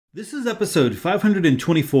This is episode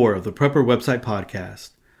 524 of the Prepper Website Podcast,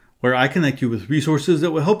 where I connect you with resources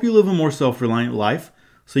that will help you live a more self-reliant life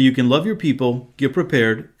so you can love your people, get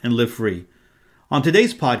prepared, and live free. On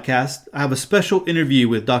today's podcast, I have a special interview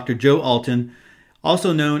with Dr. Joe Alton,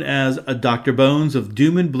 also known as Dr. Bones of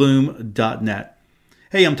doomandbloom.net.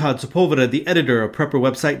 Hey, I'm Todd Sepulveda, the editor of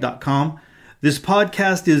PrepperWebsite.com. This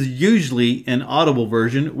podcast is usually an audible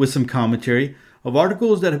version with some commentary of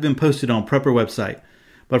articles that have been posted on Prepper Website.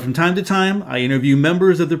 But from time to time, I interview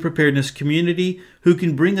members of the preparedness community who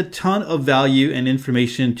can bring a ton of value and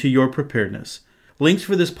information to your preparedness. Links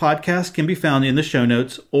for this podcast can be found in the show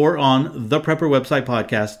notes or on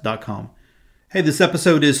theprepperwebsitepodcast.com. Hey, this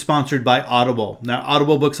episode is sponsored by Audible. Now,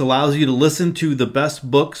 Audible Books allows you to listen to the best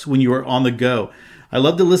books when you are on the go. I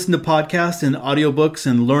love to listen to podcasts and audiobooks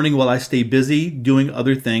and learning while I stay busy doing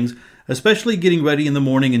other things, especially getting ready in the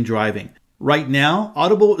morning and driving. Right now,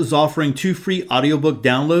 Audible is offering 2 free audiobook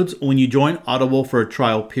downloads when you join Audible for a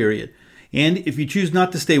trial period. And if you choose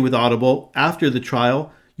not to stay with Audible after the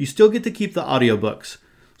trial, you still get to keep the audiobooks.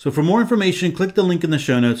 So for more information, click the link in the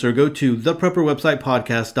show notes or go to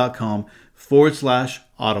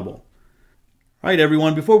theprepperwebsitepodcast.com/audible. All right,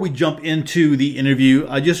 everyone, before we jump into the interview,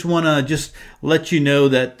 I just want to let you know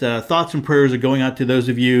that thoughts and prayers are going out to those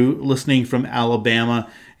of you listening from Alabama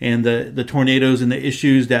and the tornadoes and the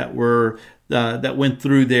issues that went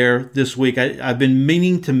through there this week. I've been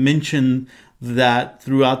meaning to mention that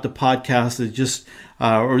throughout the podcast,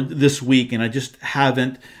 or this week, and I just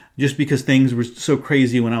haven't, just because things were so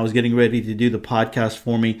crazy when I was getting ready to do the podcast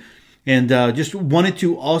for me. And just wanted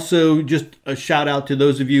to also just a shout out to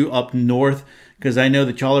those of you up north, because I know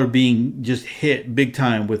that y'all are being just hit big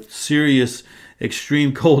time with serious,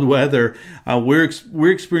 extreme cold weather. We're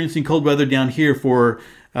experiencing cold weather down here for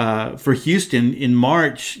Houston in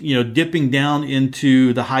March, dipping down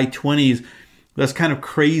into the high 20s. That's kind of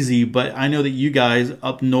crazy, but I know that you guys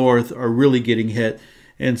up north are really getting hit.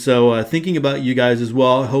 And so thinking about you guys as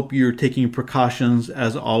well, I hope you're taking precautions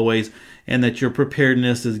as always, and that your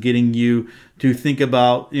preparedness is getting you to thinking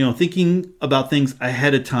about things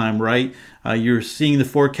ahead of time, right? You're seeing the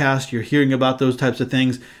forecast, you're hearing about those types of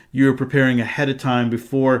things. You're preparing ahead of time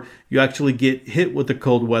before you actually get hit with the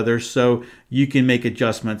cold weather so you can make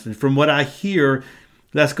adjustments. And from what I hear,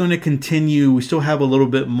 that's going to continue. We still have a little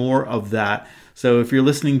bit more of that. So if you're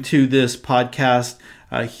listening to this podcast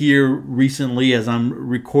here recently as I'm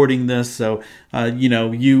recording this, so you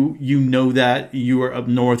know that you are up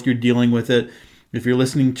north, you're dealing with it. If you're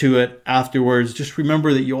listening to it afterwards, just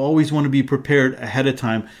remember that you always want to be prepared ahead of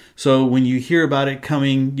time. So when you hear about it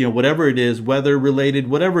coming, whatever it is, weather related,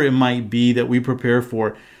 whatever it might be that we prepare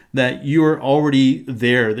for, that you are already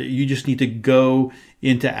there, that you just need to go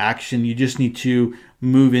into action. You just need to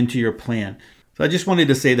move into your plan. So I just wanted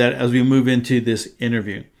to say that as we move into this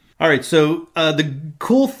interview. All right, so the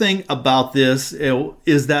cool thing about this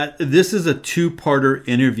is that this is a 2-parter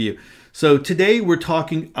interview. So today we're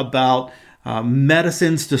talking about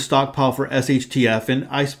medicines to stockpile for SHTF, and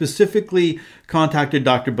I specifically contacted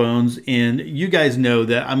Dr. Bones, and you guys know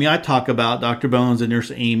that, I talk about Dr. Bones and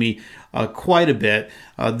Nurse Amy quite a bit.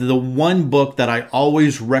 The one book that I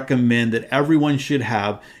always recommend that everyone should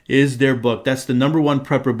have is their book. That's the number 1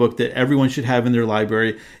 prepper book that everyone should have in their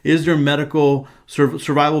library, is their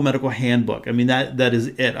survival medical handbook. That is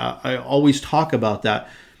it. I always talk about that.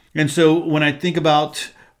 And so when I think about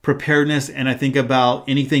preparedness and I think about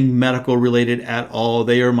anything medical related at all,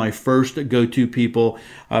 they are my first go-to people,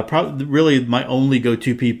 probably really my only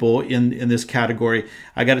go-to people in this category.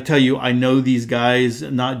 I got to tell you, I know these guys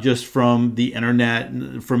not just from the internet,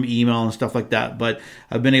 from email and stuff like that, but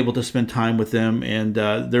I've been able to spend time with them, and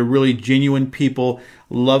they're really genuine people.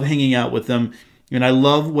 Love hanging out with them, and I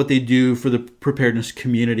love what they do for the preparedness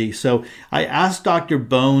community. So I asked Dr.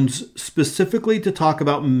 Bones specifically to talk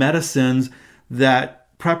about medicines that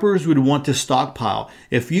preppers would want to stockpile.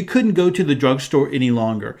 If you couldn't go to the drugstore any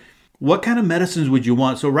longer, what kind of medicines would you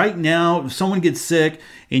want? So right now, if someone gets sick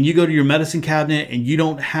and you go to your medicine cabinet and you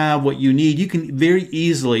don't have what you need, you can very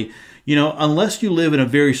easily, unless you live in a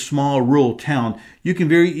very small rural town, you can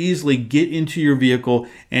very easily get into your vehicle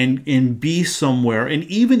and be somewhere. And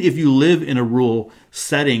even if you live in a rural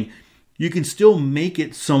setting, you can still make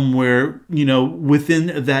it somewhere,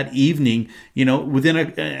 within that evening, within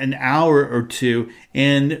an hour or two,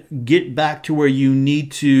 and get back to where you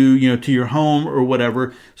need to, to your home or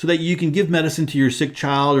whatever, so that you can give medicine to your sick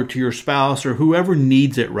child or to your spouse or whoever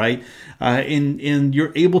needs it, right? And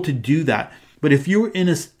you're able to do that. But if you were in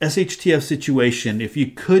a SHTF situation, if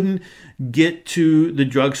you couldn't get to the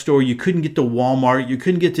drugstore, you couldn't get to Walmart, you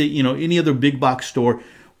couldn't get to, any other big box store,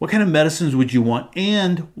 what kind of medicines would you want,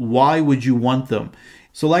 and why would you want them?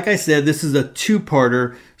 So like I said, this is a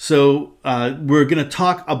two-parter. So we're going to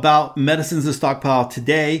talk about medicines in stockpile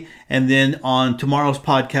today. And then on tomorrow's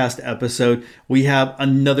podcast episode, we have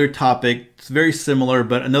another topic. It's very similar,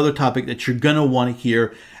 but another topic that you're going to want to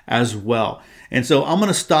hear as well. And so I'm going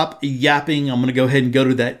to stop yapping. I'm going to go ahead and go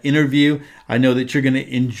to that interview. I know that you're going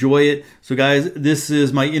to enjoy it. So guys, this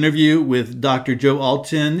is my interview with Dr. Joe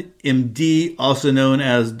Alton, MD, also known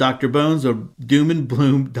as Dr. Bones of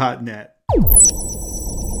doomandbloom.net.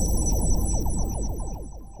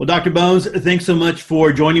 Well, Dr. Bones, thanks so much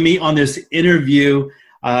for joining me on this interview.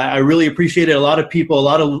 I really appreciate it. A lot of people, a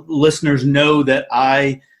lot of listeners know that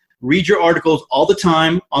I read your articles all the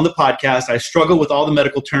time on the podcast. I struggle with all the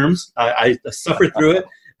medical terms. I suffer through it.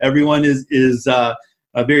 Everyone is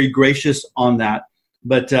very gracious on that.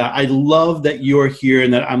 But I love that you're here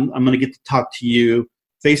and that I'm going to get to talk to you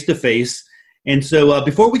face to face. And so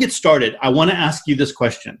before we get started, I want to ask you this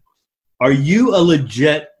question. Are you a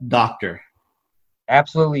legit doctor?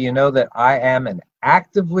 Absolutely. You know that I am an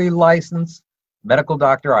actively licensed medical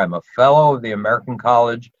doctor. I'm a fellow of the American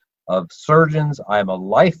College of Surgeons. I'm a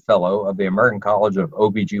life fellow of the American College of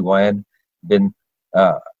OBGYN. Been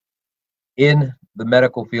in the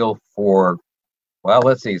medical field for, well,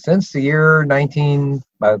 let's see, since the year I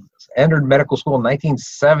entered medical school in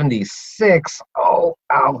 1976. Oh,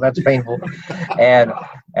 ow, that's painful. and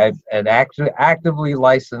actively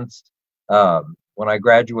licensed. When I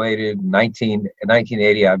graduated in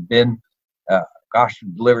 1980, I've been,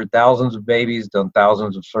 delivered thousands of babies, done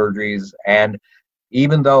thousands of surgeries, and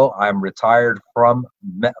even though I'm retired from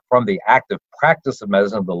the active practice of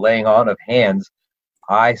medicine, the laying on of hands,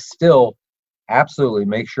 I still absolutely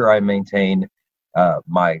make sure I maintain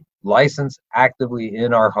my license actively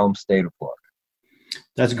in our home state of Florida.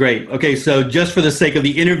 That's great. Okay, so just for the sake of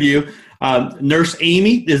the interview, Nurse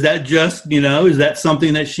Amy, is that just, is that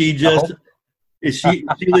something that she just... Is she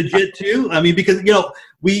legit too? I mean, because,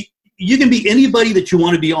 you can be anybody that you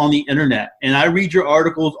want to be on the internet. And I read your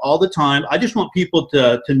articles all the time. I just want people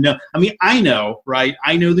to know. I mean, I know, right?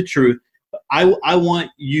 I know the truth. I want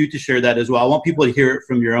you to share that as well. I want people to hear it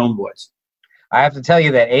from your own voice. I have to tell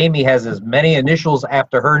you that Amy has as many initials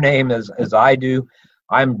after her name as I do.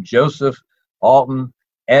 I'm Joseph Alton,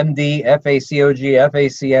 MD, FACOG,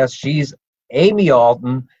 FACS. She's Amy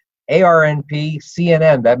Alton, ARNP,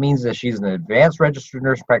 CNN. That means that she's an advanced registered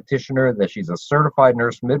nurse practitioner, that she's a certified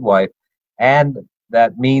nurse midwife, and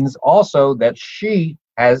that means also that she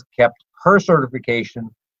has kept her certification,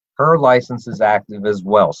 her license is active as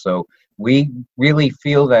well. So we really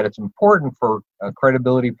feel that it's important for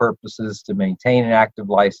credibility purposes to maintain an active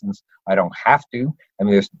license. I don't have to. I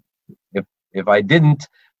mean, if I didn't,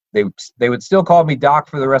 they would still call me doc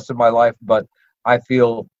for the rest of my life, but I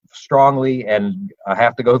feel strongly, and I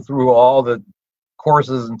have to go through all the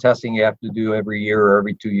courses and testing you have to do every year or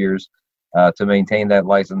every 2 years to maintain that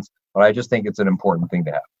license. But I just think it's an important thing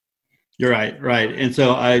to have. You're right. And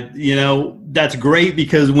so that's great,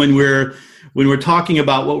 because when we're talking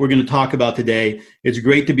about what we're going to talk about today, it's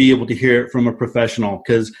great to be able to hear it from a professional,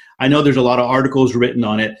 because I know there's a lot of articles written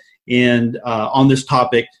on it and on this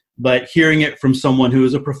topic, but hearing it from someone who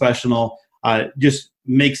is a professional just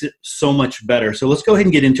makes it so much better. So let's go ahead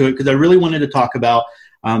and get into it, because I really wanted to talk about,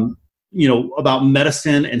 about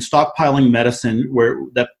medicine and stockpiling medicine,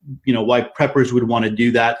 why preppers would want to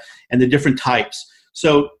do that and the different types.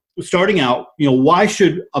 So starting out, why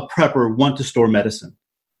should a prepper want to store medicine?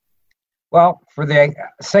 Well, for the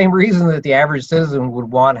same reason that the average citizen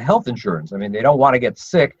would want health insurance. I mean, they don't want to get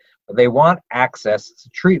sick, but they want access to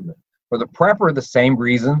treatment. For the prepper, the same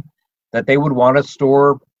reason that they would want to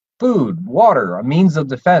store food, water, a means of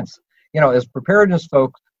defense. As preparedness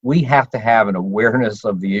folks, we have to have an awareness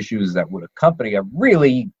of the issues that would accompany a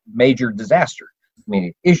really major disaster. I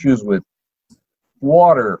mean, issues with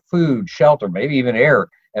water, food, shelter, maybe even air.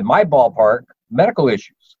 At my ballpark, medical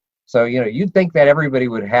issues. So, you'd think that everybody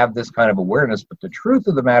would have this kind of awareness, but the truth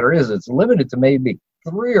of the matter is it's limited to maybe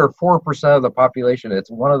 3 or 4% of the population.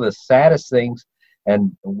 It's one of the saddest things.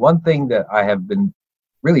 And one thing that I have been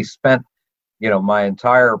really spent, my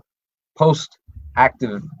entire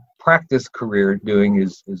post-active practice career doing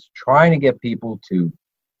is trying to get people to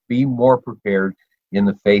be more prepared in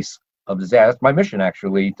the face of disaster. It's my mission,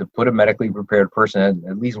 actually, to put a medically prepared person,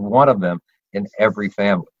 at least one of them, in every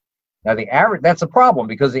family. Now, that's a problem,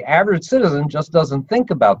 because the average citizen just doesn't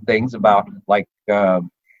think about things about like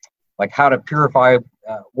how to purify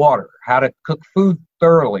water, how to cook food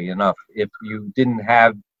thoroughly enough if you didn't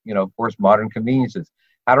have, of course, modern conveniences,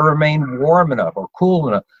 how to remain warm enough or cool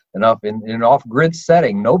enough in an off-grid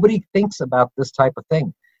setting. Nobody thinks about this type of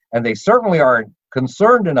thing. And they certainly aren't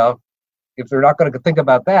concerned enough, if they're not going to think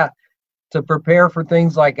about that, to prepare for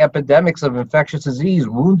things like epidemics of infectious disease,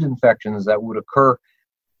 wound infections that would occur,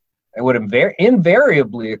 it would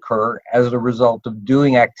invariably occur as a result of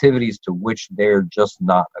doing activities to which they're just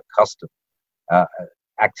not accustomed.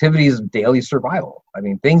 Activities of daily survival. I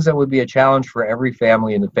mean, things that would be a challenge for every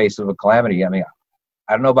family in the face of a calamity. I mean,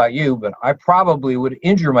 I don't know about you, but I probably would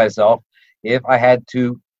injure myself if I had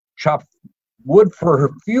to chop wood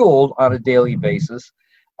for fuel on a daily basis.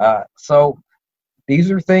 So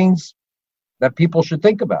these are things that people should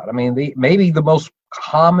think about. I mean, maybe the most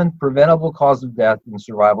common preventable cause of death in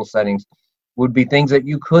survival settings would be things that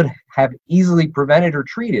you could have easily prevented or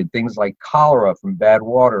treated, things like cholera from bad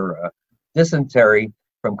water, dysentery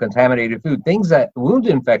from contaminated food, wound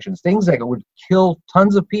infections, things that would kill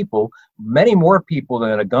tons of people, many more people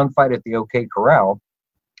than a gunfight at the OK Corral.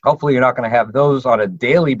 Hopefully you're not going to have those on a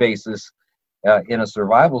daily basis in a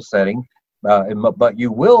survival setting, but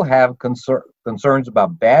you will have concerns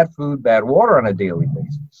about bad food, bad water on a daily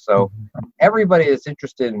basis. So everybody that's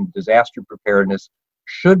interested in disaster preparedness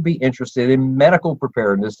should be interested in medical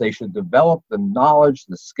preparedness. They should develop the knowledge,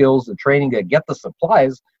 the skills, the training to get the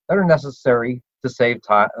supplies that are necessary to save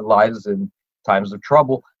lives in times of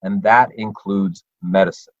trouble, and that includes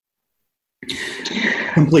medicine.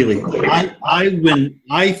 Completely. When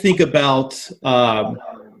I think about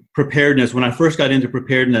preparedness, when I first got into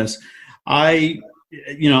preparedness, I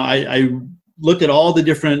looked at all the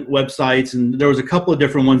different websites, and there was a couple of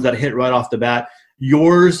different ones that hit right off the bat.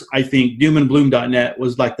 Yours, I think, doomandbloom.net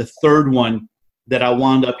was like the third one that I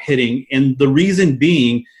wound up hitting, and the reason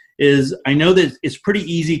being is I know that it's pretty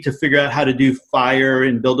easy to figure out how to do fire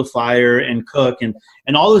and build a fire and cook and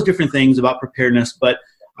all those different things about preparedness. But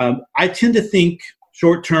I tend to think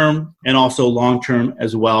short term and also long term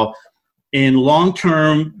as well. And long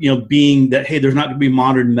term, being that, hey, there's not going to be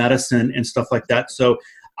modern medicine and stuff like that. So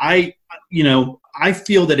I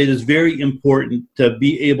feel that it is very important to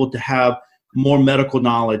be able to have more medical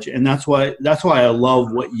knowledge. And that's why I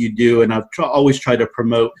love what you do. And I've always tried to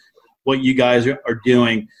promote what you guys are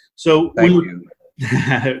doing. So Thank you.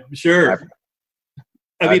 Sure.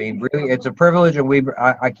 I mean, really, it's a privilege, and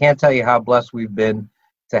I can't tell you how blessed we've been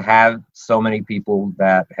to have so many people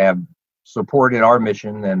that have supported our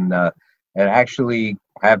mission and actually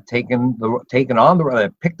have picked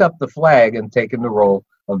up the flag and taken the role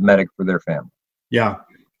of medic for their family. Yeah.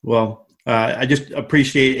 Well, I just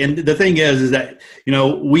appreciate it. And the thing is that,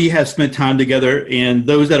 we have spent time together, and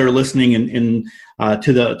those that are listening and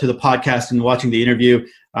to the podcast and watching the interview,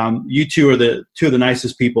 you two are two of the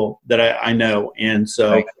nicest people that I know. And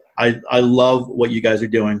so I love what you guys are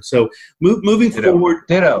doing. So moving forward.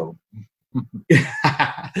 Ditto.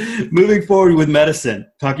 Moving forward with medicine,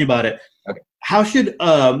 talking about it. Okay. How should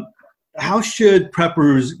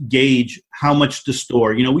preppers gauge how much to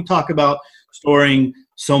store? We talk about storing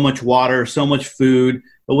so much water, so much food,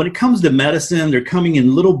 but when it comes to medicine, they're coming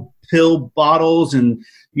in little pill bottles and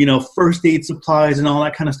first aid supplies and all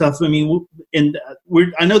that kind of stuff. I mean,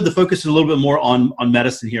 I know the focus is a little bit more on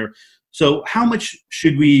medicine here. So how much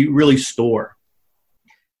should we really store?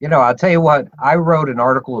 I'll tell you what, I wrote an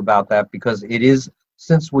article about that because it is,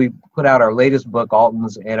 since we put out our latest book,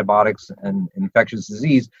 Alton's Antibiotics and Infectious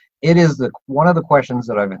Disease, it is one of the questions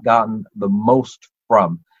that I've gotten the most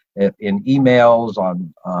from in emails,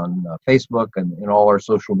 on Facebook, and in all our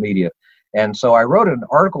social media. And so I wrote an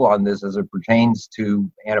article on this as it pertains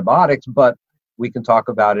to antibiotics, but we can talk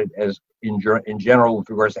about it as in general with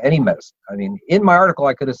regards to any medicine. I mean, in my article,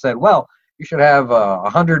 I could have said, well, you should have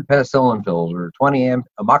 100 penicillin pills or 20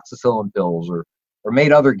 amoxicillin pills or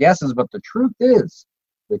made other guesses. But the truth is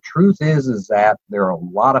that there are a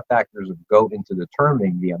lot of factors that go into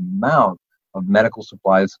determining the amount of medical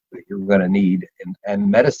supplies that you're going to need and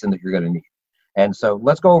medicine that you're going to need. And so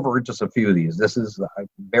let's go over just a few of these. This is,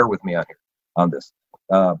 bear with me on this.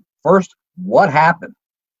 First, what happened?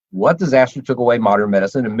 What disaster took away modern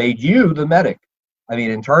medicine and made you the medic? I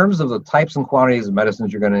mean, in terms of the types and quantities of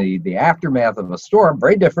medicines you're going to need, the aftermath of a storm,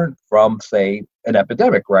 very different from, say, an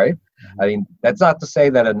epidemic, right? I mean, that's not to say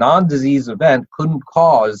that a non-disease event couldn't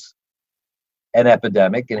cause an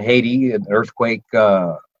epidemic. In Haiti, an earthquake,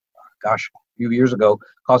 a few years ago,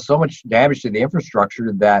 caused so much damage to the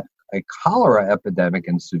infrastructure that a cholera epidemic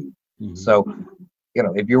ensued. Mm-hmm. So,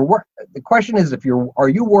 if the question is, are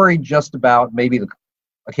you worried just about maybe the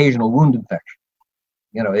occasional wound infection?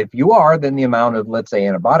 If you are, then the amount of, let's say,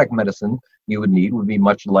 antibiotic medicine you would need would be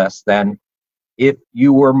much less than if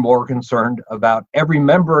you were more concerned about every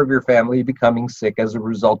member of your family becoming sick as a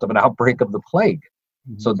result of an outbreak of the plague.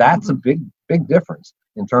 Mm-hmm. So that's a big, big difference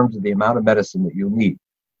in terms of the amount of medicine that you'll need.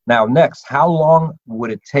 Now, next, how long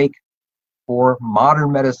would it take for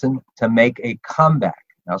modern medicine to make a comeback?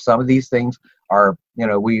 Now, some of these things are,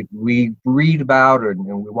 we read about and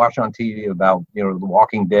we watch on TV about, The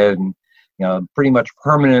Walking Dead and, pretty much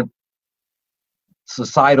permanent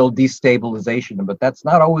societal destabilization, but that's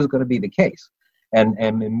not always going to be the case. And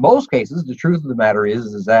in most cases, the truth of the matter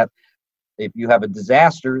is that if you have a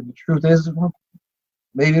disaster, the truth is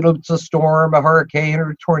maybe it's a storm, a hurricane,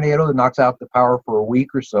 or a tornado that knocks out the power for a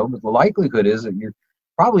week or so, but the likelihood is that you're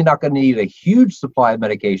probably not going to need a huge supply of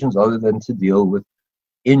medications other than to deal with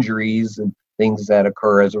injuries and things that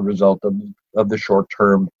occur as a result of the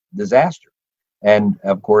short-term disaster. And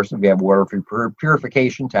of course, if you have water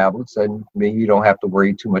purification tablets, then maybe you don't have to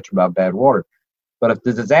worry too much about bad water. But if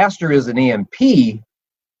the disaster is an EMP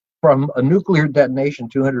from a nuclear detonation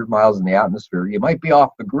 200 miles in the atmosphere, you might be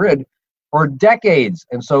off the grid for decades.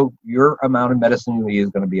 And so your amount of medicine you need is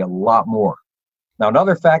going to be a lot more. Now,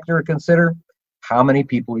 another factor to consider, how many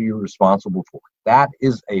people are you responsible for? That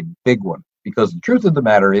is a big one, because the truth of the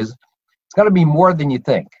matter is it's going to be more than you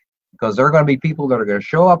think, because there are going to be people that are going to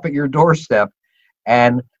show up at your doorstep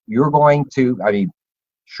and you're going to,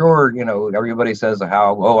 sure, everybody says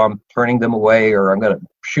how, I'm turning them away or I'm going to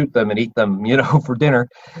shoot them and eat them, for dinner.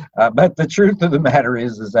 But the truth of the matter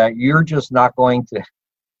is that you're not going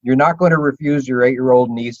to refuse your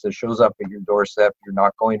 8-year-old niece that shows up at your doorstep. You're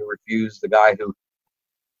not going to refuse the guy who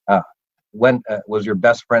was your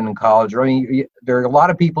best friend in college. There are a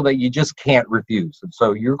lot of people that you just can't refuse. And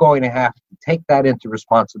so you're going to have to take that into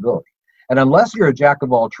responsibility. And unless you're a jack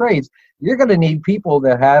of all trades, you're going to need people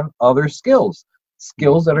that have other skills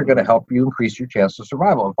that are going to help you increase your chance of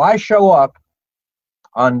survival. If I show up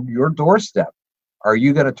on your doorstep, are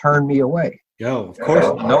you going to turn me away? Yeah, of course.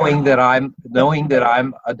 Knowing that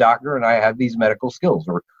I'm a doctor and I have these medical skills,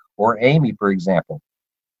 or Amy, for example,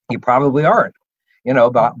 you probably aren't.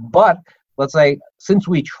 But let's say, since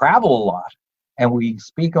we travel a lot and we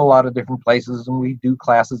speak a lot of different places and we do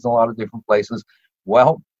classes in a lot of different places,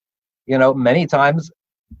 well, many times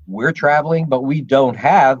we're traveling, but we don't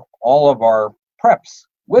have all of our preps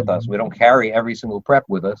with us. We don't carry every single prep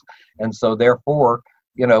with us. And so therefore,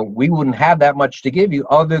 we wouldn't have that much to give you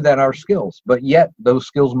other than our skills, but yet those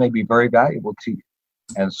skills may be very valuable to you.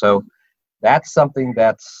 And so that's something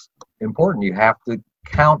that's important. You have to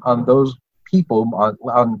count on those people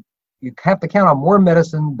you have to count on more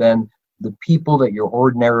medicine than the people that you're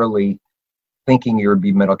ordinarily thinking you're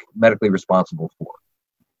be medically responsible for.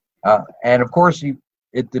 And of course,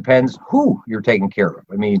 it depends who you're taking care of.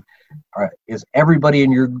 Is everybody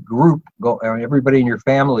in your group, everybody in your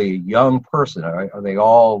family, a young person? Are they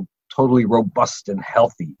all totally robust and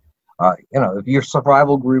healthy? If your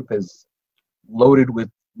survival group is loaded with,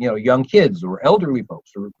 young kids or elderly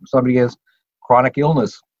folks, or somebody has chronic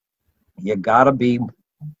illness, you got to be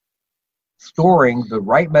storing the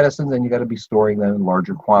right medicines, and you got to be storing them in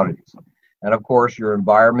larger quantities. And of course, your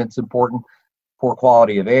environment's important. Poor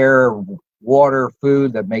quality of air, water,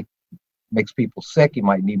 food that makes people sick. You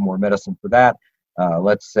might need more medicine for that.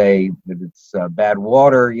 Let's say that it's bad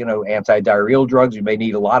water, anti-diarrheal drugs, you may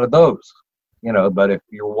need a lot of those, but if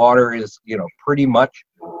your water is, pretty much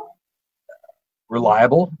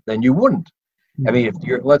reliable, then you wouldn't. If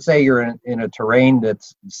let's say you're in a terrain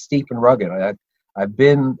that's steep and rugged. I've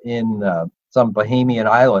been in some Bahamian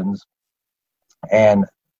islands, and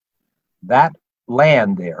that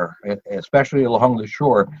land there, especially along the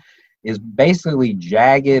shore, is basically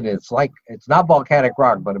jagged. It's not volcanic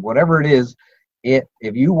rock, but whatever it is, if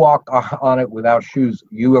you walk on it without shoes,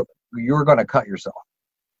 you're going to cut yourself.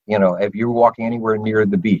 If you're walking anywhere near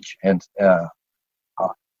the beach, and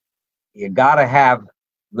you got to have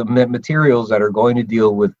the materials that are going to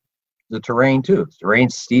deal with the terrain too. If the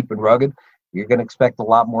terrain's steep and rugged, you're going to expect a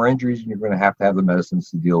lot more injuries, and you're going to have the medicines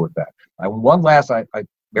to deal with that.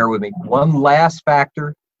 Bear with me. One last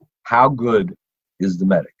factor: how good is the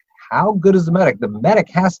medic? How good is the medic? The medic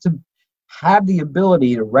has to have the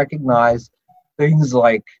ability to recognize things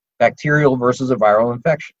like bacterial versus a viral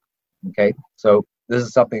infection. Okay, so this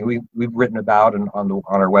is something we've written about on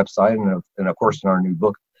our website and of course in our new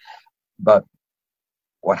book. But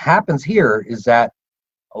what happens here is that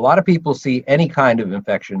a lot of people see any kind of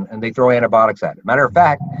infection and they throw antibiotics at it. Matter of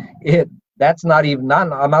fact, I'm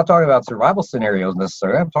not talking about survival scenarios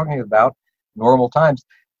necessarily. I'm talking about normal times.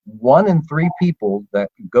 1 in 3 people that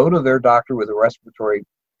go to their doctor with a respiratory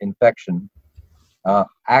infection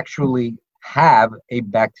actually have a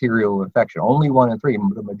bacterial infection. Only 1 in 3.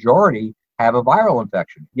 The majority have a viral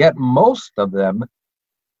infection. Yet most of them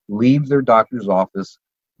leave their doctor's office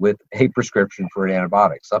with a prescription for an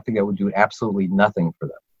antibiotic, something that would do absolutely nothing for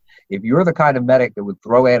them. If you're the kind of medic that would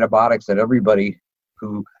throw antibiotics at everybody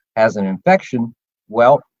who has an infection,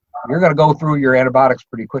 well, you're going to go through your antibiotics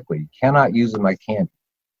pretty quickly. You cannot use them like candy.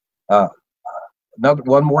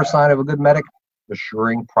 One more sign of a good medic: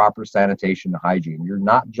 assuring proper sanitation and hygiene. You're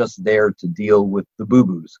not just there to deal with the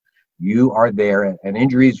boo-boos. You are there, and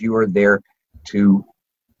injuries, you are there to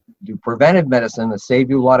do preventive medicine to save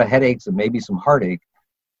you a lot of headaches and maybe some heartache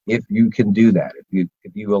if you can do that.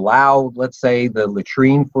 If you allow, let's say, the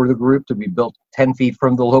latrine for the group to be built 10 feet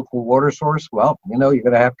from the local water source, well, you're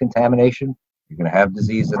going to have contamination. You're going to have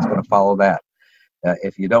disease that's going to follow that.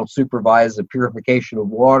 If you don't supervise the purification of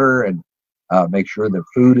water and make sure that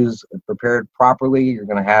food is prepared properly, you're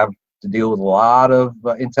going to have to deal with a lot of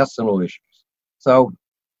intestinal issues. So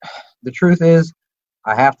the truth is,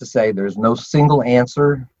 I have to say, there's no single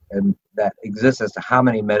answer and that exists as to how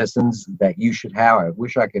many medicines that you should have. I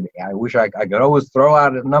wish I could always throw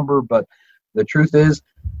out a number, but the truth is,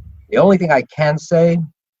 the only thing I can say,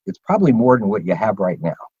 it's probably more than what you have right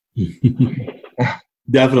now.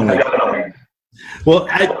 Definitely. Well,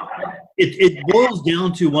 it boils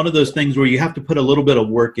down to one of those things where you have to put a little bit of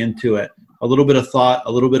work into it, a little bit of thought,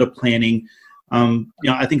 a little bit of planning.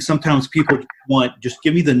 I think sometimes people want, just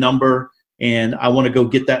give me the number and I want to go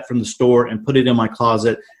get that from the store and put it in my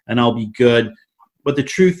closet and I'll be good. But the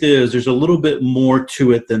truth is, there's a little bit more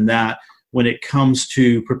to it than that when it comes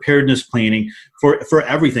to preparedness planning for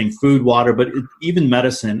everything, food, water, but even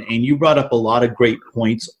medicine. And you brought up a lot of great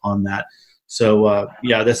points on that. So,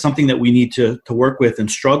 that's something that we need to work with and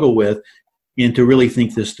struggle with and to really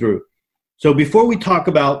think this through. So before we talk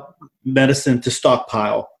about medicine to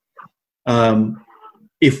stockpile,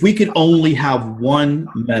 if we could only have one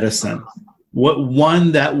medicine, what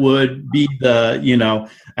one that would be the,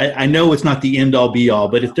 I know it's not the end all be all,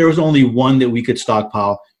 but if there was only one that we could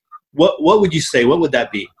stockpile, what would you say? What would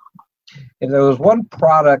that be? If there was one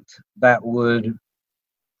product that would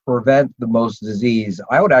prevent the most disease,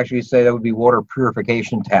 I would actually say that would be water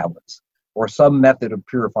purification tablets or some method of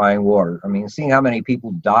purifying water. I mean, seeing how many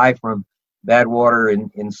people die from bad water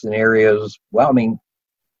in scenarios, well, I mean,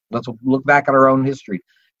 let's look back at our own history.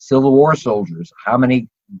 Civil War soldiers, how many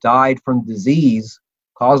died from disease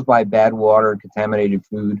caused by bad water and contaminated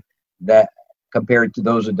food that compared to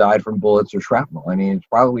those who died from bullets or shrapnel? I mean, it's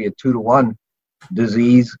probably a 2-to-1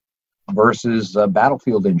 disease versus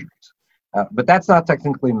battlefield injuries. But that's not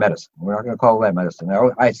technically medicine. We're not going to call that medicine.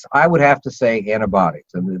 I would have to say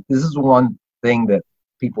antibiotics. And this is one thing that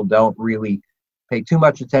people don't really pay too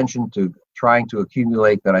much attention to trying to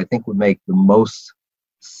accumulate that I think would make the most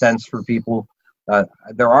sense for people.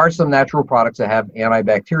 There are some natural products that have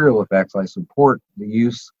antibacterial effects. I support the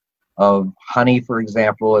use of honey, for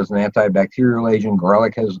example, as an antibacterial agent.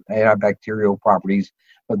 Garlic has antibacterial properties,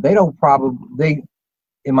 but they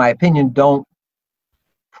in my opinion,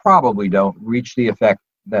 probably don't reach the effect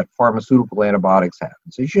that pharmaceutical antibiotics have.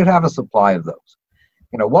 So you should have a supply of those.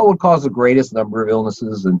 What would cause the greatest number of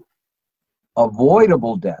illnesses and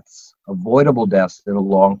avoidable deaths in a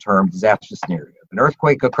long-term disaster scenario? If an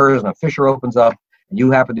earthquake occurs and a fissure opens up and you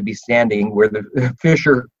happen to be standing where the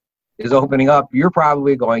fissure is opening up, you're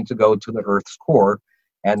probably going to go to the Earth's core,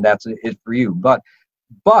 and that's it for you. But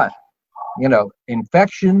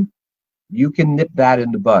infection, you can nip that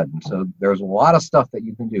in the bud. And so there's a lot of stuff that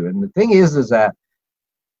you can do. And the thing is that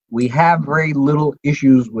we have very little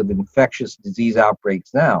issues with infectious disease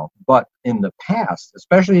outbreaks now. But in the past,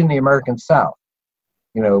 especially in the American South,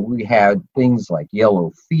 we had things like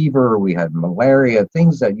yellow fever, we had malaria,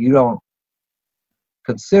 things that you don't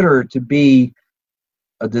consider to be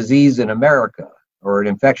a disease in America or an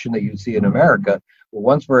infection that you see in America. Well,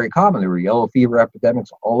 once very common. There were yellow fever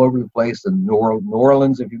epidemics all over the place in New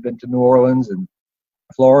Orleans, if you've been to New Orleans, and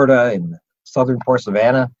Florida, and southern part of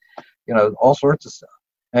Savannah, all sorts of stuff.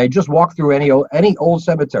 And you just walk through any old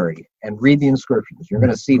cemetery and read the inscriptions. You're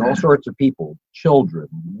going to see all sorts of people, children,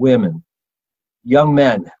 women, young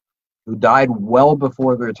men who died well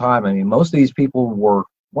before their time. I mean, most of these people weren't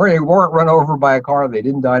run over by a car. They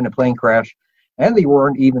didn't die in a plane crash, and they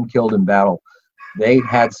weren't even killed in battle. They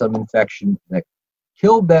had some infection that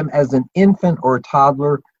killed them as an infant or a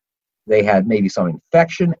toddler. They had maybe some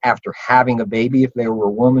infection after having a baby if they were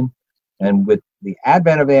a woman. And with the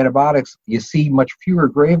advent of antibiotics, you see much fewer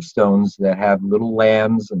gravestones that have little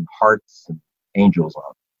lambs and hearts and angels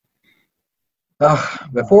on them.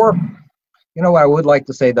 What I would like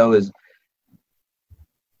to say, though, is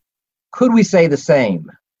could we say the same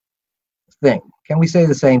thing? Can we say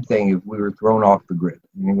the same thing if we were thrown off the grid?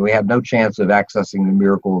 I mean, we have no chance of accessing the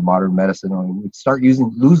miracle of modern medicine. We'd start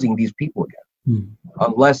losing these people again,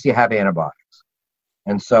 unless you have antibiotics.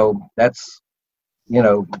 And so that's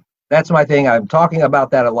my thing. I'm talking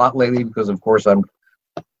about that a lot lately because, of course, I'm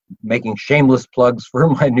making shameless plugs for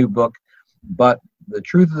my new book. But the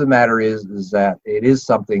truth of the matter is that it is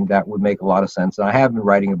something that would make a lot of sense. And I have been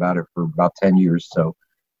writing about it for about 10 years. So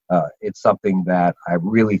it's something that I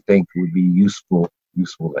really think would be useful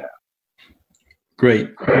to have.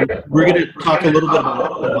 Great. We're going to talk a little bit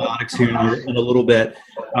about antibiotics here in a little bit.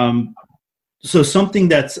 So something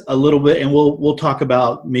that's a little bit, and we'll talk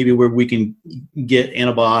about maybe where we can get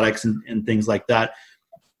antibiotics and things like that.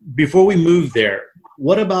 Before we move there,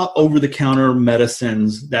 what about over-the-counter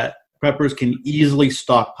medicines that preppers can easily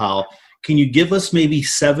stockpile? Can you give us maybe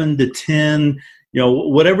 7 to 10,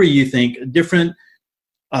 whatever you think, different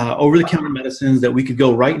over-the-counter medicines that we could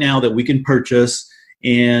go right now that we can purchase,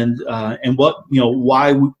 and what,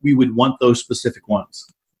 why we would want those specific ones?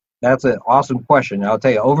 That's an awesome question. I'll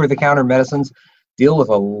tell you, over-the-counter medicines deal with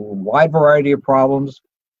a wide variety of problems.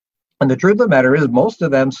 And the truth of the matter is most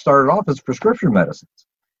of them started off as prescription medicines.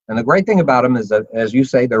 And the great thing about them is that, as you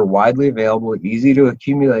say, they're widely available, easy to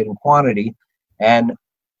accumulate in quantity. And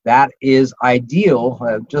that is ideal,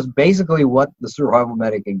 just basically what the survival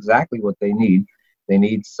medic, exactly what they need. They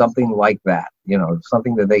need something like that,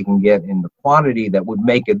 something that they can get in the quantity that would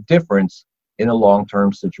make a difference in a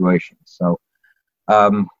long-term situation. So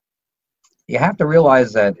you have to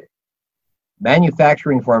realize that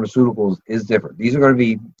manufacturing pharmaceuticals is different. These are going to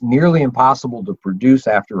be nearly impossible to produce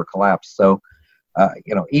after a collapse. So,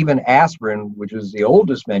 even aspirin, which is the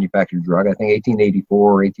oldest manufactured drug, I think 1884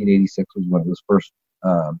 or 1886 was when it was first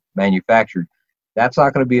manufactured. That's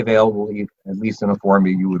not going to be available, at least in a form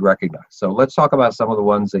you would recognize. So let's talk about some of the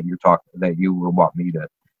ones that that you would want me to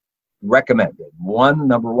recommend.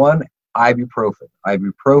 Number one, ibuprofen.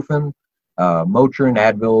 Ibuprofen, Motrin,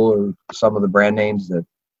 Advil, or some of the brand names, that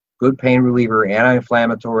good pain reliever,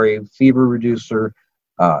 anti-inflammatory, fever reducer.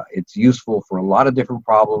 It's useful for a lot of different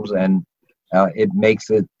problems, and it makes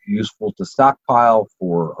it useful to stockpile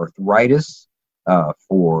for arthritis,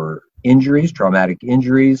 for injuries, traumatic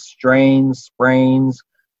injuries, strains, sprains.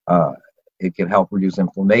 It can help reduce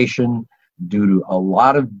inflammation due to a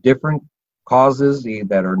lot of different causes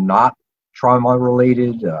that are not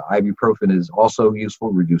trauma-related. Ibuprofen is also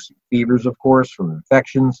useful reducing fevers, of course, from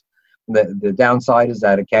infections. The downside is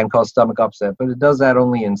that it can cause stomach upset, but it does that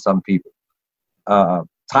only in some people.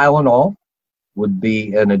 Tylenol would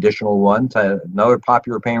be an additional one, another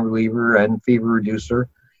popular pain reliever and fever reducer.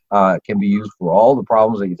 Can be used for all the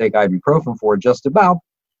problems that you take ibuprofen for, just about,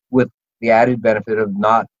 with the added benefit of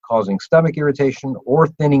not causing stomach irritation or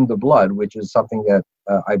thinning the blood, which is something that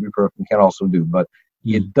ibuprofen can also do. But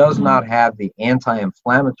it does not have the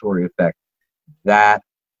anti-inflammatory effect that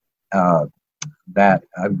ibuprofen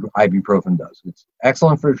does. It's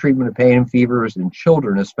excellent for the treatment of pain and fevers in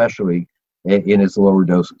children, especially in its lower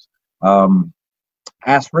doses.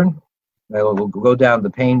 Aspirin, we'll go down the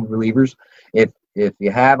pain relievers. If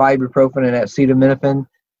you have ibuprofen and acetaminophen,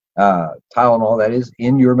 Tylenol, that is,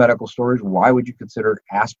 in your medical storage, why would you consider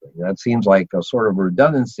aspirin? That seems like a sort of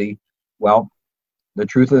redundancy. Well, the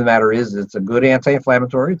truth of the matter is it's a good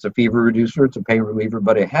anti-inflammatory, it's a fever reducer, it's a pain reliever,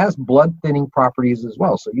 but it has blood thinning properties as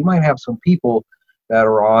well. So you might have some people that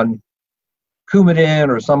are on Coumadin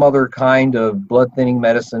or some other kind of blood thinning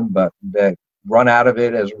medicine, but that run out of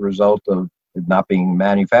it as a result of it not being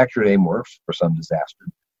manufactured anymore for some disaster.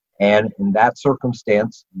 And in that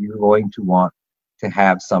circumstance, you're going to want to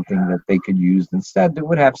have something that they could use instead that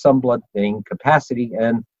would have some blood thinning capacity,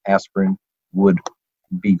 and aspirin would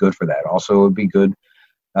be good for that. Also, it would be good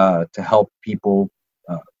to help people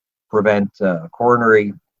prevent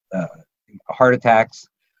coronary heart attacks.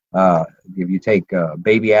 If you take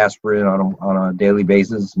baby aspirin on a daily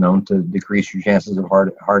basis, known to decrease your chances of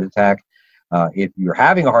heart attack. If you're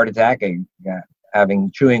having a heart attack,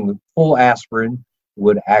 chewing full aspirin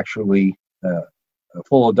would actually, a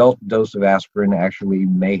full adult dose of aspirin actually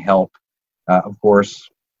may help. Of course,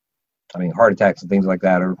 heart attacks and things like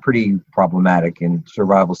that are pretty problematic in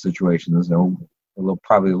survival situations.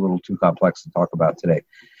 Probably a little too complex to talk about today.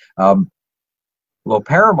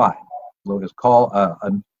 Loperamide, its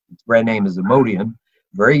brand name is Imodium,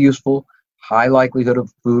 very useful. High likelihood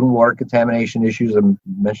of food and water contamination issues. I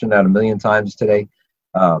mentioned that a million times today.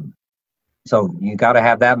 So you got to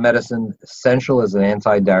have that medicine, essential as an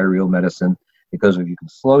anti-diarrheal medicine, because if you can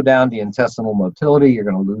slow down the intestinal motility, you're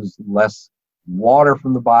going to lose less water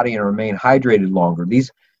from the body and remain hydrated longer.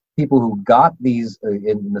 These people who got these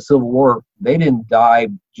in the Civil War, they didn't die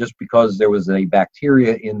just because there was a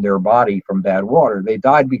bacteria in their body from bad water. They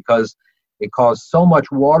died because it caused so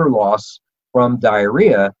much water loss from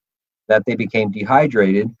diarrhea that they became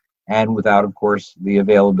dehydrated, and without, of course, the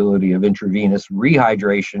availability of intravenous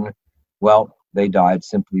rehydration, well, they died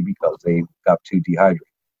simply because they got too dehydrated.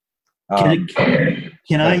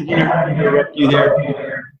 Can I interrupt you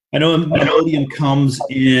there? I know Imodium comes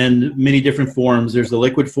in many different forms. There's the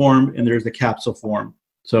liquid form and there's the capsule form.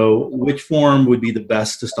 So which form would be the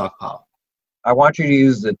best to stockpile? I want you to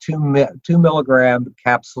use the 2 milligram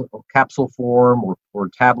capsule form or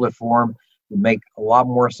tablet form. It would make a lot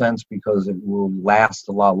more sense because it will last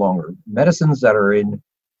a lot longer. Medicines that are in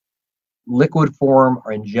liquid form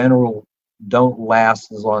are in general don't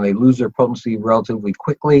last as long. They lose their potency relatively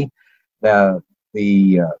quickly. I've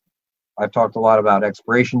talked a lot about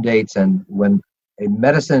expiration dates, and when a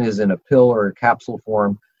medicine is in a pill or a capsule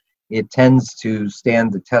form, it tends to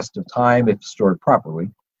stand the test of time if stored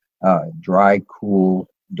properly. Dry, cool,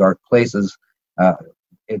 dark places.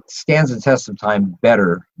 It stands the test of time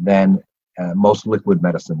better than most liquid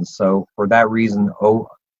medicines. So for that reason,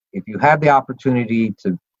 if you have the opportunity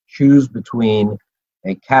to choose between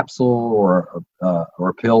a capsule or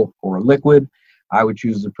a pill or a liquid, I would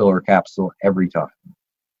choose the pill or capsule every time.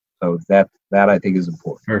 So that I think is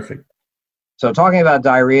important. Perfect. So talking about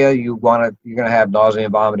diarrhea, you're going to have nausea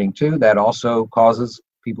and vomiting too. That also causes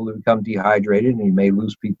people to become dehydrated, and you may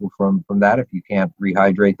lose people from that if you can't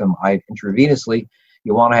rehydrate them intravenously.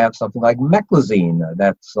 You want to have something like meclizine.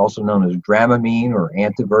 That's also known as Dramamine or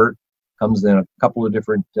Antivert. Comes in a couple of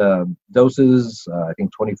different doses. I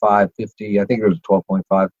think 25, 50. I think it was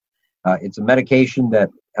 12.5. It's a medication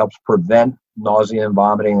that helps prevent nausea and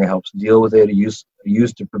vomiting. It helps deal with it. It's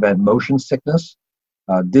used to prevent motion sickness,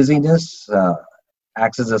 dizziness.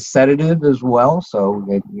 Acts as a sedative as well. So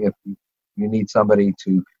if you need somebody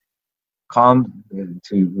to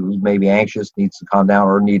who's maybe anxious, needs to calm down,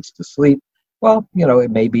 or needs to sleep, well,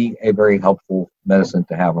 it may be a very helpful medicine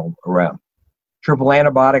to have around. Triple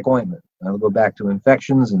antibiotic ointment. I'll go back to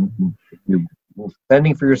infections, and if you're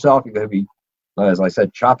fending for yourself, you're going to be, as I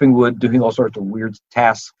said, chopping wood, doing all sorts of weird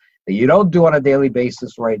tasks that you don't do on a daily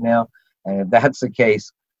basis right now. And if that's the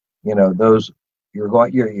case, those you're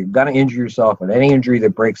going to injure yourself, and any injury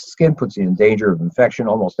that breaks the skin puts you in danger of infection.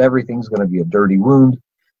 Almost everything's going to be a dirty wound,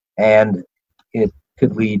 and it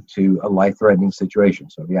could lead to a life-threatening situation.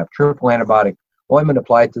 So if you have triple antibiotic ointment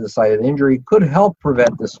applied to the site of the injury, could help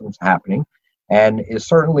prevent this from happening, and is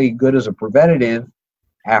certainly good as a preventative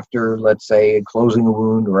after, let's say, closing a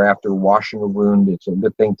wound or after washing a wound. It's a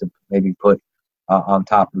good thing to maybe put on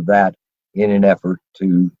top of that in an effort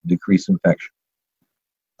to decrease infection.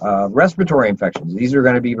 Respiratory infections. These are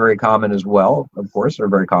going to be very common as well. Of course, they're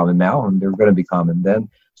very common now, and they're going to be common then.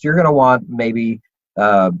 So you're going to want maybe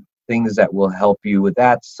things that will help you with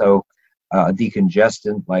that. So a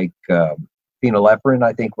decongestant like phenylephrine,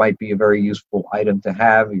 I think, might be a very useful item to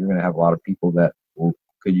have. You're going to have a lot of people that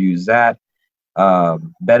could use that.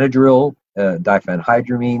 Benadryl,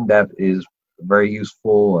 diphenhydramine, that is very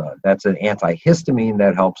useful. That's an antihistamine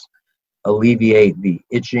that helps alleviate the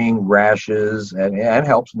itching, rashes, and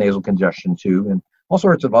helps nasal congestion too, and all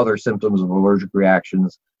sorts of other symptoms of allergic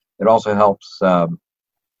reactions. It also helps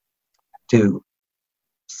to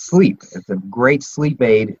sleep. It's a great sleep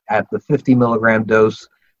aid at the 50 milligram dose.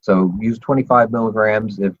 So use 25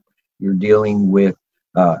 milligrams if you're dealing with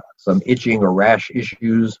some itching or rash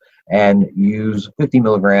issues, and use 50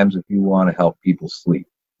 milligrams if you want to help people sleep.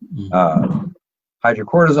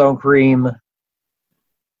 Hydrocortisone cream,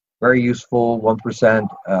 very useful, 1%,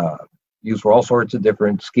 used for all sorts of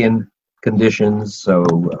different skin conditions. So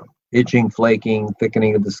itching, flaking,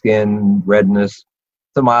 thickening of the skin, redness.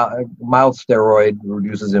 It's a mild steroid,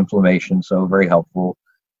 reduces inflammation, so very helpful.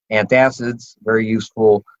 Antacids, very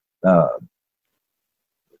useful.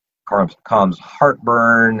 Calms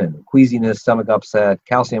heartburn and queasiness, stomach upset.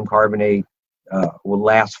 Calcium carbonate will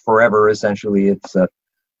last forever. Essentially, it's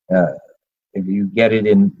if you get it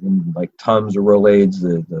in like Tums or Rolaids,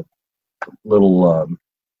 the little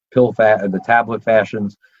the tablet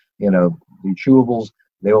fashions, the chewables,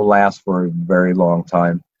 they will last for a very long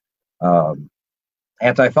time.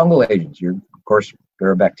 Antifungal agents. Of course, there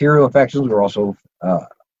are bacterial infections. There are also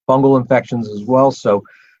fungal infections as well. So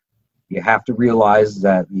you have to realize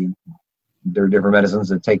that there are different medicines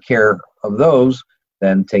that take care of those,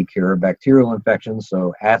 then take care of bacterial infections.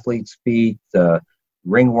 So athlete's feet,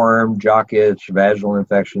 ringworm, jock itch, vaginal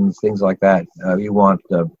infections, things like that. You want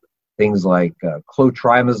things like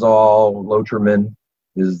clotrimazole, Lotrimin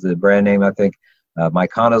is the brand name, I think.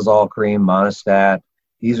 Miconazole cream, Monistat.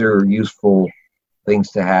 These are useful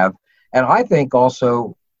things to have. And I think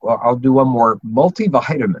also, I'll do one more,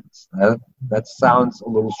 multivitamins. That sounds a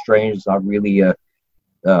little strange. It's not really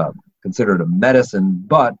considered a medicine,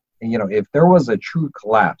 but if there was a true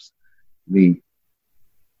collapse, the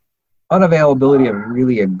unavailability of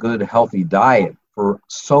really a good, healthy diet for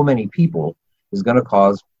so many people is going to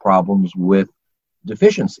cause problems with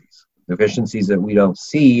deficiencies. deficiencies that we don't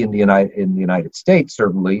see in the United States,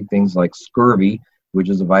 certainly things like scurvy, which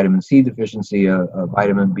is a vitamin C deficiency, a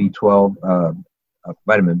vitamin B12, a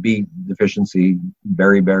vitamin B deficiency,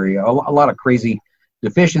 beriberi, a lot of crazy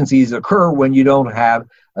deficiencies occur when you don't have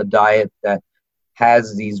a diet that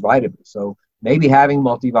has these vitamins. So maybe having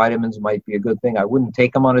multivitamins might be a good thing. I wouldn't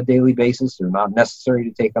take them on a daily basis. They're not necessary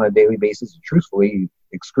to take on a daily basis. Truthfully, you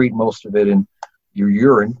excrete most of it in your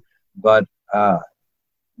urine, but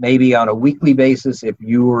maybe on a weekly basis, if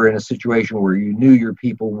you were in a situation where you knew your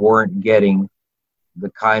people weren't getting the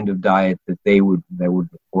kind of diet that would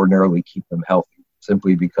ordinarily keep them healthy,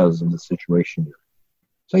 simply because of the situation you're in.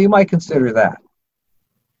 So you might consider that.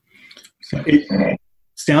 It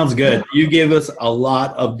sounds good. You gave us a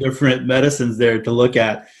lot of different medicines there to look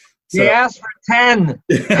at. So, you asked for 10.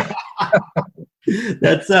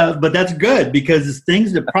 But that's good, because it's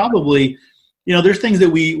things that probably, there's things that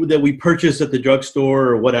we purchase at the drugstore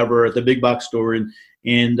or whatever, at the big box store, and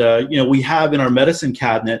we have in our medicine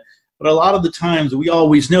cabinet. But a lot of the times we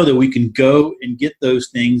always know that we can go and get those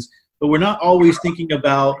things, but we're not always thinking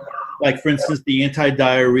about, like, for instance, the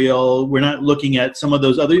anti-diarrheal. We're not looking at some of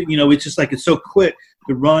those other, it's just like it's so quick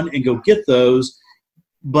to run and go get those.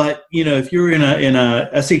 But, if you're in a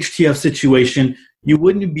SHTF situation, you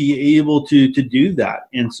wouldn't be able to do that.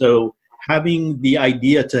 And so having the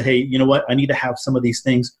idea to, hey, you know what, I need to have some of these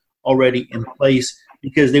things already in place,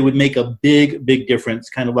 because they would make a big, big difference,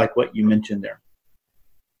 kind of like what you mentioned there.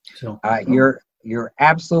 So you're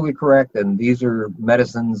absolutely correct. And these are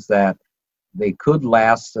medicines that they could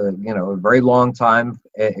last, a very long time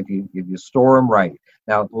if you store them right.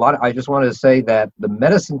 Now, I just wanted to say that the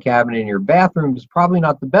medicine cabinet in your bathroom is probably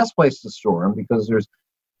not the best place to store them, because there's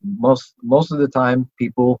most of the time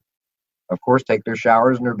people, of course, take their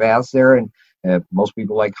showers and their baths there, and most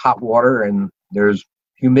people like hot water, and there's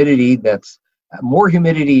humidity. That's more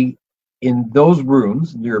humidity in those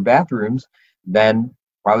rooms, your bathrooms, than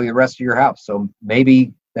probably the rest of your house. So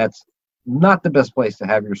maybe that's not the best place to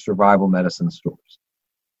have your survival medicine stores.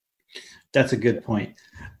 That's a good point.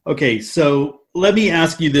 Okay, so let me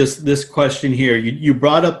ask you this question here. You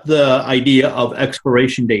brought up the idea of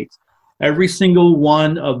expiration dates. Every single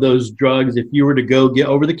one of those drugs, if you were to go get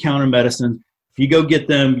over-the-counter medicine, if you go get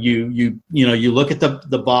them, you look at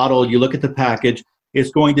the bottle, you look at the package,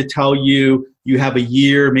 it's going to tell you have a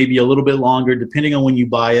year, maybe a little bit longer, depending on when you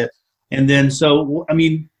buy it. And then, so,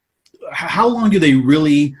 how long do they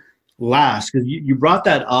really last? Because you brought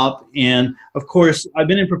that up, and of course, I've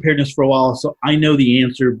been in preparedness for a while, so I know the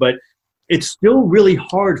answer, but it's still really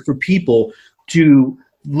hard for people to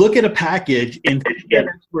look at a package and get an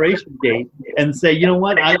expiration date and say, you know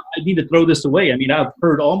what, I need to throw this away. I've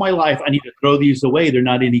heard all my life, I need to throw these away. They're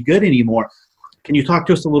not any good anymore. Can you talk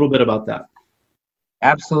to us a little bit about that?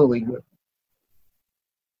 Absolutely.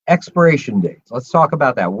 Expiration dates. Let's talk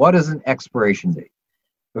about that. What is an expiration date?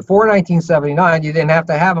 Before 1979, you didn't have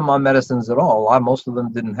to have them on medicines at all. Most of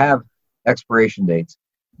them didn't have expiration dates.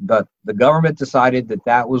 But the government decided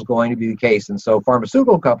that was going to be the case. And so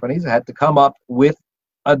pharmaceutical companies had to come up with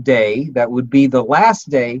a day that would be the last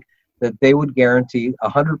day that they would guarantee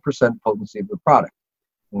 100% potency of the product.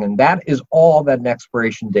 And that is all that an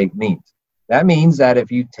expiration date means. That means that if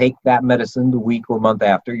you take that medicine the week or month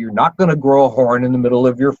after, you're not going to grow a horn in the middle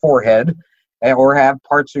of your forehead or have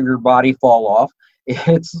parts of your body fall off.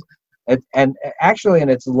 It's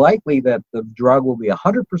likely that the drug will be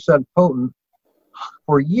 100% potent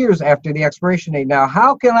for years after the expiration date. Now,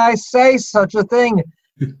 how can I say such a thing?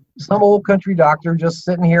 Some old country doctor just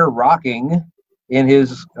sitting here rocking in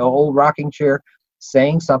his old rocking chair,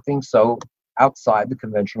 saying something so outside the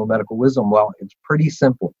conventional medical wisdom. Well, it's pretty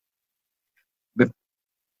simple. Let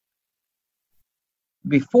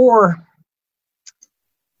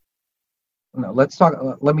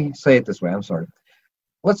me say it this way. I'm sorry.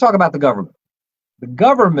 Let's talk about the government. The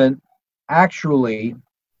government actually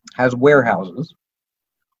has warehouses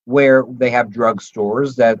where they have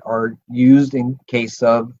drugstores that are used in case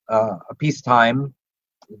of a peacetime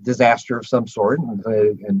disaster of some sort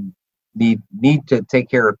and need to take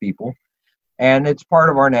care of people. And it's part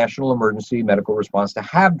of our national emergency medical response to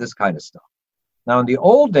have this kind of stuff. Now, in the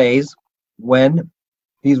old days, when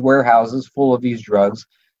these warehouses full of these drugs,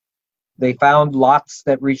 they found lots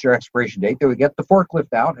that reached their expiration date, they would get the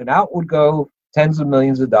forklift out, and out would go tens of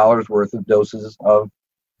millions of dollars worth of doses of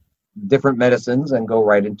different medicines and go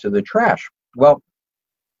right into the trash. Well,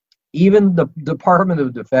 even the Department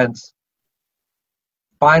of Defense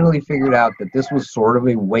finally figured out that this was sort of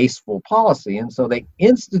a wasteful policy, and so they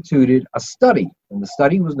instituted a study, and the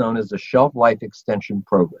study was known as the Shelf Life Extension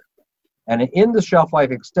Program. And in the Shelf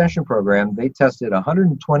Life Extension Program, they tested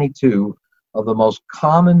 122 of the most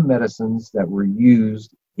common medicines that were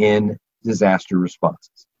used in disaster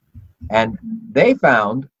responses. And they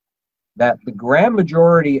found that the grand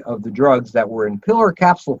majority of the drugs that were in pill or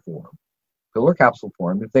capsule form,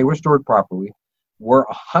 if they were stored properly, were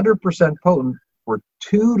 100% potent for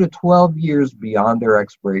 2 to 12 years beyond their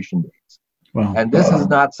expiration dates. Wow. And this is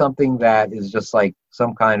not something that is just like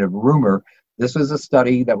some kind of rumor. This is a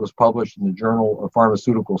study that was published in the Journal of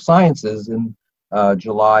Pharmaceutical Sciences in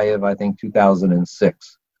July of, I think,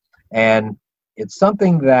 2006. And it's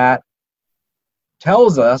something that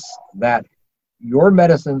tells us that your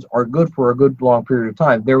medicines are good for a good long period of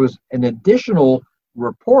time. There was an additional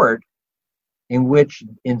report in which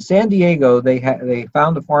in San Diego, they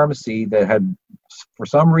found a pharmacy that had, for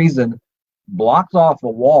some reason, blocked off a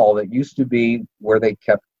wall that used to be where they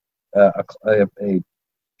kept a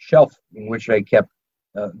shelf in which they kept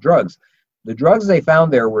drugs. The drugs they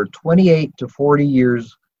found there were 28 to 40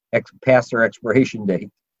 years past their expiration date,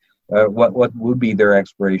 what would be their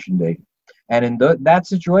expiration date. And in that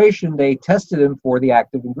situation, they tested them for the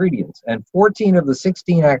active ingredients. And 14 of the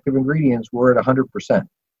 16 active ingredients were at 100%.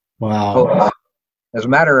 Wow. Potency. As a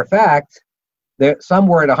matter of fact, some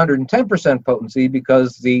were at 110% potency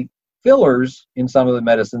because the fillers in some of the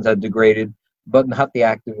medicines had degraded, but not the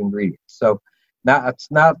active ingredients. So it's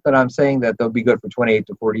not that I'm saying that they'll be good for 28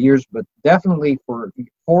 to 40 years, but definitely for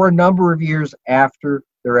a number of years after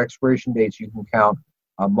their expiration dates, you can count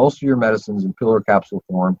on most of your medicines in pill or capsule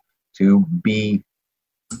form to be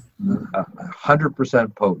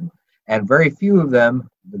 100% potent. And very few of them,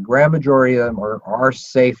 the grand majority of them, are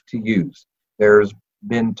safe to use. There's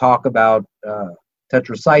been talk about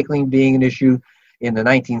tetracycline being an issue. In the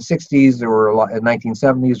 1960s, in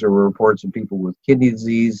 1970s, there were reports of people with kidney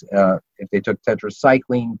disease if they took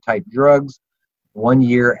tetracycline-type drugs 1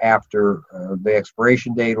 year after the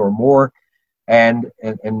expiration date or more. And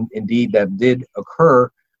indeed, that did occur,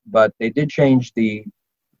 but they did change the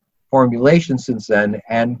formulation since then,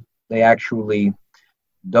 and they actually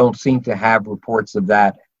don't seem to have reports of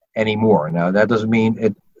that anymore. Now, that doesn't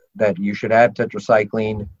mean that you should add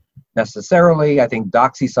tetracycline necessarily. I think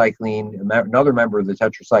doxycycline, another member of the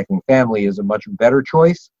tetracycline family, is a much better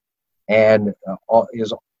choice and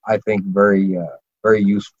is, I think, very, very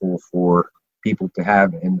useful for people to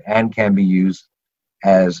have and can be used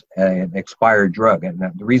as an expired drug. And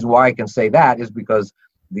the reason why I can say that is because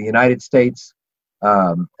the United States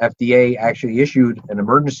FDA actually issued an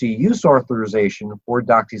emergency use authorization for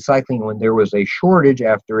doxycycline when there was a shortage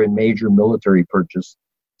after a major military purchase.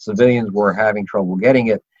 Civilians were having trouble getting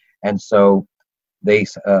it. And so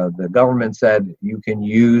the government said you can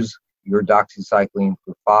use your doxycycline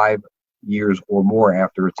for 5 years or more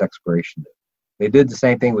after its expiration date. They did the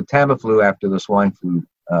same thing with Tamiflu after the swine flu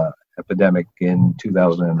epidemic in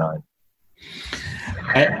 2009.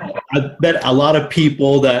 I bet a lot of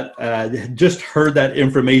people that just heard that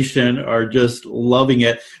information are just loving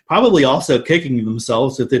it, probably also kicking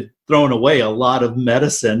themselves if they've thrown away a lot of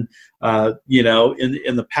medicine, in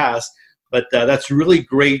the past. But that's really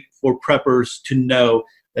great for preppers to know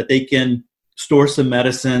that they can store some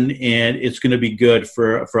medicine and it's going to be good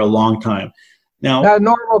for a long time. Now,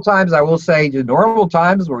 normal times, I will say, normal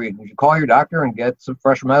times where you can call your doctor and get some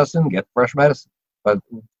fresh medicine, get fresh medicine. But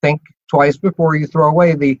think twice before you throw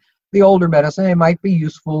away the older medicine. It might be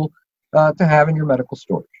useful to have in your medical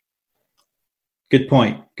storage. Good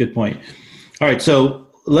point. All right, so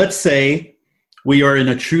let's say we are in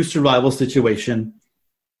a true survival situation.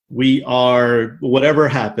 We are, whatever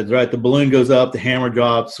happens, right? The balloon goes up, the hammer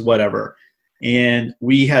drops, whatever. And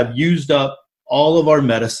we have used up all of our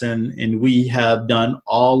medicine and we have done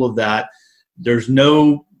all of that. There's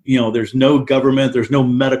no government, there's no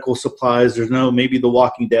medical supplies, there's no maybe The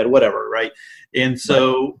Walking Dead, whatever, right? And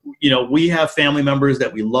so, we have family members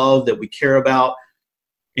that we love, that we care about,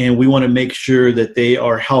 and we want to make sure that they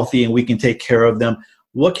are healthy and we can take care of them.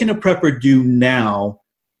 What can a prepper do now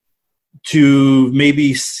to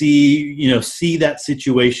maybe see that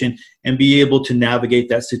situation and be able to navigate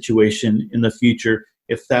that situation in the future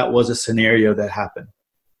if that was a scenario that happened?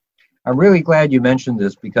 I'm really glad you mentioned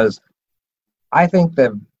this because I think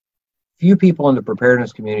that few people in the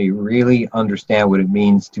preparedness community really understand what it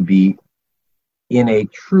means to be in a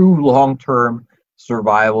true long-term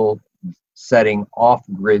survival setting,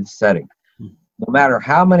 off-grid setting. No matter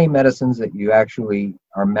how many medicines that you actually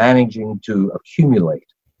are managing to accumulate,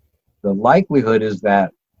 the likelihood is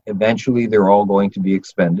that eventually they're all going to be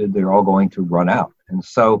expended, they're all going to run out. And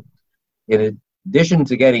so in addition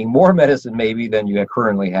to getting more medicine maybe than you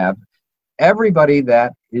currently have, everybody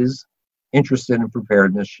that is interested in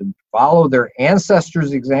preparedness should follow their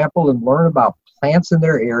ancestors' example and learn about plants in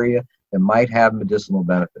their area that might have medicinal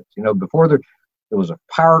benefits. Before there was a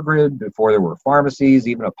power grid, before there were pharmacies,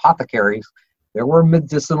 even apothecaries, there were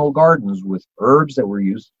medicinal gardens with herbs that were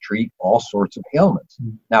used to treat all sorts of ailments.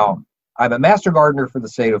 Now, I'm a master gardener for the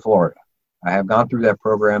state of Florida. I have gone through that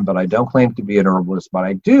program, but I don't claim to be an herbalist. But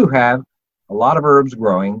I do have a lot of herbs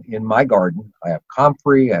growing in my garden. I have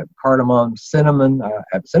comfrey, I have cardamom, cinnamon, I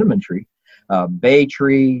have cinnamon tree, bay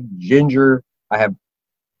tree, ginger. I have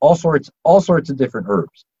all sorts of different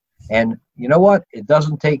herbs. And you know what? It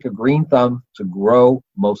doesn't take a green thumb to grow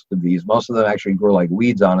most of these. Most of them actually grow like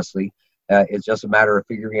weeds, honestly. It's just a matter of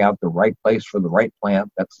figuring out the right place for the right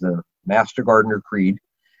plant. That's the master gardener creed.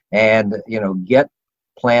 And, get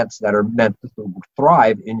plants that are meant to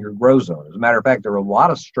thrive in your grow zone. As a matter of fact, there are a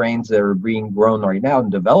lot of strains that are being grown right now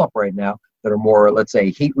and developed right now that are more, let's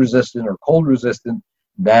say, heat resistant or cold resistant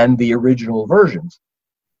than the original versions.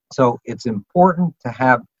 So it's important to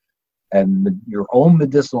have your own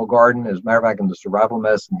medicinal garden. As a matter of fact, in the Survival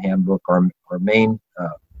Medicine Handbook, our main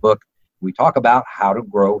book, we talk about how to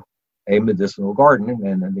grow a medicinal garden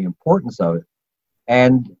and the importance of it.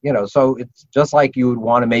 And, so it's just like you would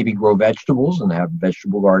want to maybe grow vegetables and have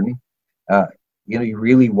vegetable gardening. You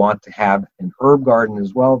really want to have an herb garden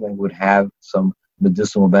as well that would have some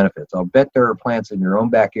medicinal benefits. I'll bet there are plants in your own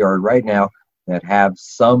backyard right now that have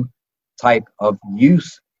some type of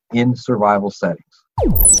use in survival settings.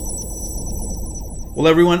 Well,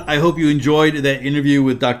 everyone, I hope you enjoyed that interview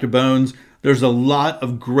with Dr. Bones. There's a lot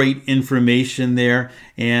of great information there,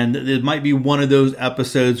 and it might be one of those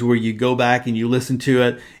episodes where you go back and you listen to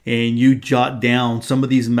it and you jot down some of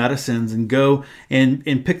these medicines and go and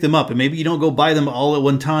pick them up. And maybe you don't go buy them all at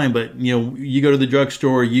one time, but you go to the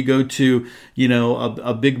drugstore, you go to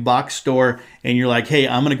a big box store, and you're like, hey,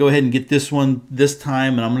 I'm going to go ahead and get this one this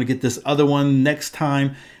time, and I'm going to get this other one next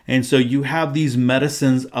time. And so you have these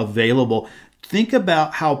medicines available. Think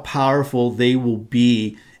about how powerful they will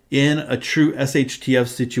be in a true SHTF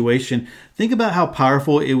situation. Think about how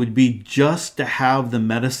powerful it would be just to have the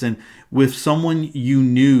medicine with someone you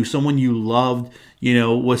knew, someone you loved,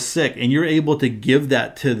 was sick, and you're able to give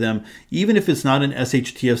that to them, even if it's not an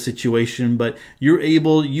SHTF situation, but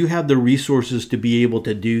you have the resources to be able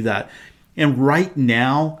to do that. And right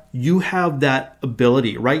now, you have that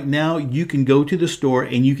ability. Right now, you can go to the store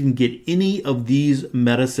and you can get any of these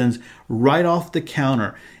medicines right off the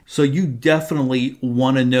counter. So you definitely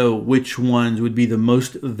want to know which ones would be the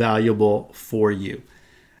most valuable for you.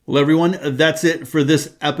 Well, everyone, that's it for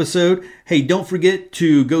this episode. Hey, don't forget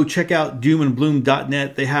to go check out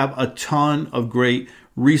doomandbloom.net. They have a ton of great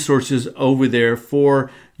resources over there for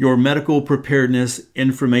your medical preparedness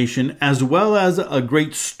information, as well as a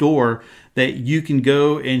great store that you can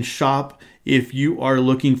go and shop if you are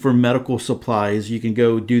looking for medical supplies. You can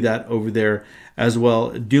go do that over there as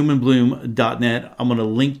well, doomandbloom.net. I'm going to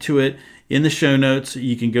link to it in the show notes.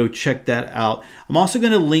 You can go check that out. I'm also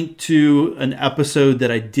going to link to an episode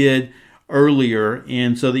that I did earlier,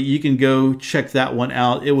 and so that you can go check that one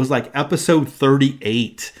out. It was like episode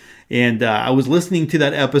 38. And I was listening to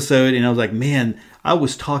that episode and I was like, man, I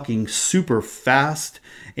was talking super fast,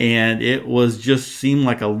 and it was just seemed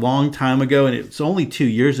like a long time ago, and it's only 2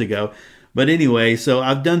 years ago. But anyway, so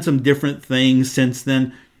I've done some different things since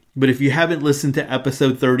then. But if you haven't listened to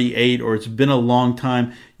episode 38 or it's been a long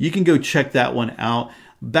time, you can go check that one out.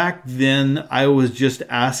 Back then, I was just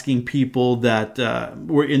asking people that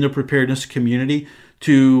were in the preparedness community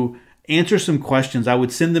to answer some questions. I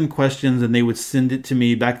would send them questions and they would send it to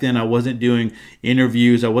me. Back then, I wasn't doing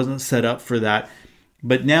interviews. I wasn't set up for that.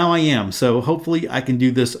 But now I am. So hopefully I can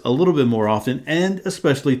do this a little bit more often, and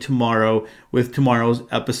especially tomorrow with tomorrow's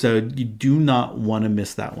episode. You do not want to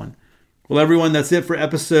miss that one. Well, everyone, that's it for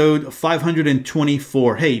episode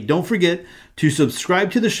 524. Hey, don't forget to subscribe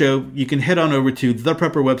to the show. You can head on over to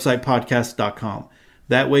theprepperwebsitepodcast.com.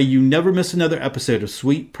 That way you never miss another episode of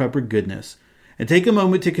Sweet Prepper Goodness. And take a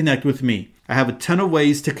moment to connect with me. I have a ton of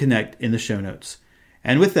ways to connect in the show notes.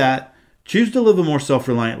 And with that, choose to live a more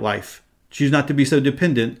self-reliant life. Choose not to be so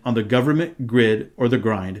dependent on the government, grid, or the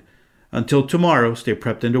grind. Until tomorrow, stay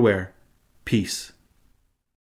prepped and aware. Peace.